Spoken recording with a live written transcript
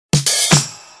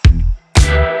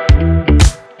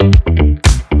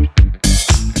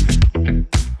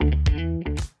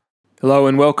Hello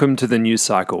and welcome to the News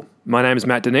Cycle. My name is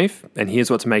Matt Deneef, and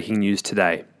here's what's making news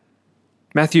today.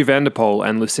 Mathieu van der Poel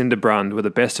and Lucinda Brand were the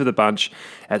best of the bunch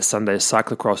at Sunday's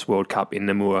Cyclocross World Cup in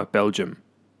Namur, Belgium.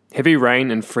 Heavy rain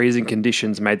and freezing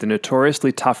conditions made the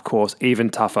notoriously tough course even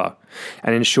tougher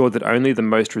and ensured that only the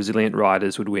most resilient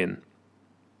riders would win.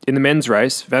 In the men's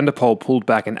race, Van der Poel pulled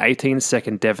back an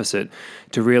 18-second deficit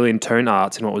to reel in Toon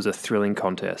Aerts in what was a thrilling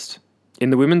contest. In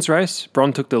the women's race,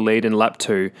 Bron took the lead in lap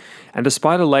 2 and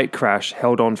despite a late crash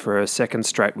held on for her second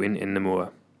straight win in Namur.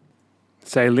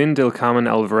 Ceylin del Carmen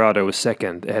Alvarado was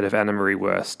second ahead of Anna-Marie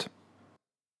Worst.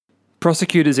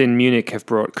 Prosecutors in Munich have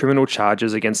brought criminal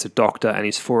charges against the doctor and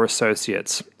his 4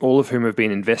 associates, all of whom have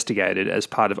been investigated as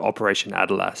part of Operation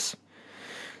Adelas.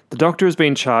 The doctor has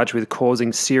been charged with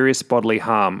causing serious bodily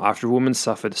harm after a woman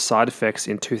suffered side effects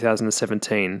in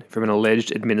 2017 from an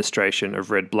alleged administration of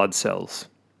red blood cells.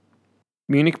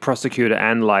 Munich prosecutor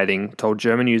Anne Leiding told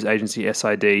German news agency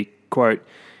SID, quote,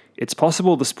 "It's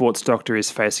possible the sports doctor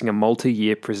is facing a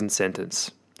multi-year prison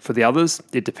sentence. For the others,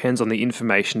 it depends on the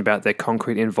information about their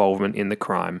concrete involvement in the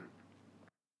crime."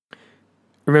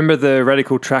 Remember the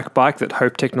radical track bike that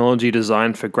Hope Technology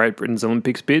designed for Great Britain's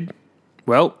Olympics bid?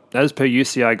 Well, as per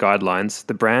UCI guidelines,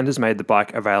 the brand has made the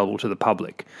bike available to the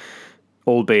public,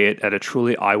 albeit at a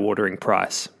truly eye-watering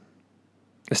price.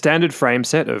 A standard frame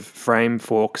set of frame,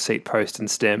 fork, seat post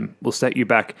and stem will set you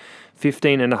back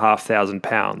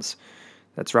 £15,500.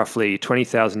 That's roughly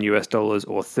 $20,000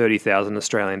 or 30,000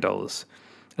 Australian dollars.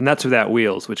 And that's without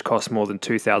wheels, which cost more than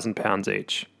 £2,000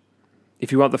 each.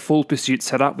 If you want the full Pursuit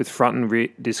setup with front and rear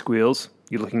disc wheels,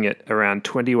 you're looking at around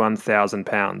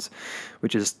 £21,000,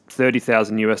 which is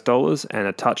 $30,000 and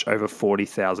a touch over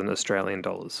 40,000 Australian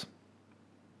dollars.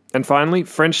 And finally,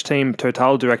 French team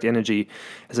Total Direct Energy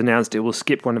has announced it will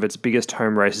skip one of its biggest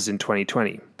home races in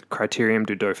 2020, the Critérium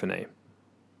du Dauphiné.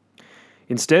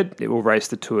 Instead, it will race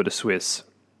the Tour de Suisse.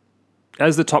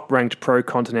 As the top-ranked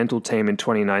pro-continental team in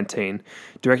 2019,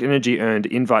 Direct Energy earned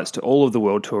invites to all of the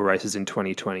World Tour races in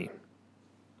 2020.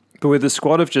 But with a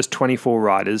squad of just 24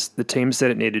 riders, the team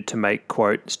said it needed to make,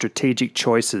 quote, strategic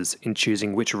choices in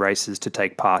choosing which races to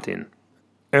take part in.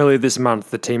 Earlier this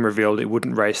month, the team revealed it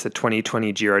wouldn't race the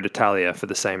 2020 Giro d'Italia for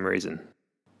the same reason.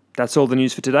 That's all the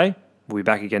news for today. We'll be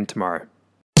back again tomorrow.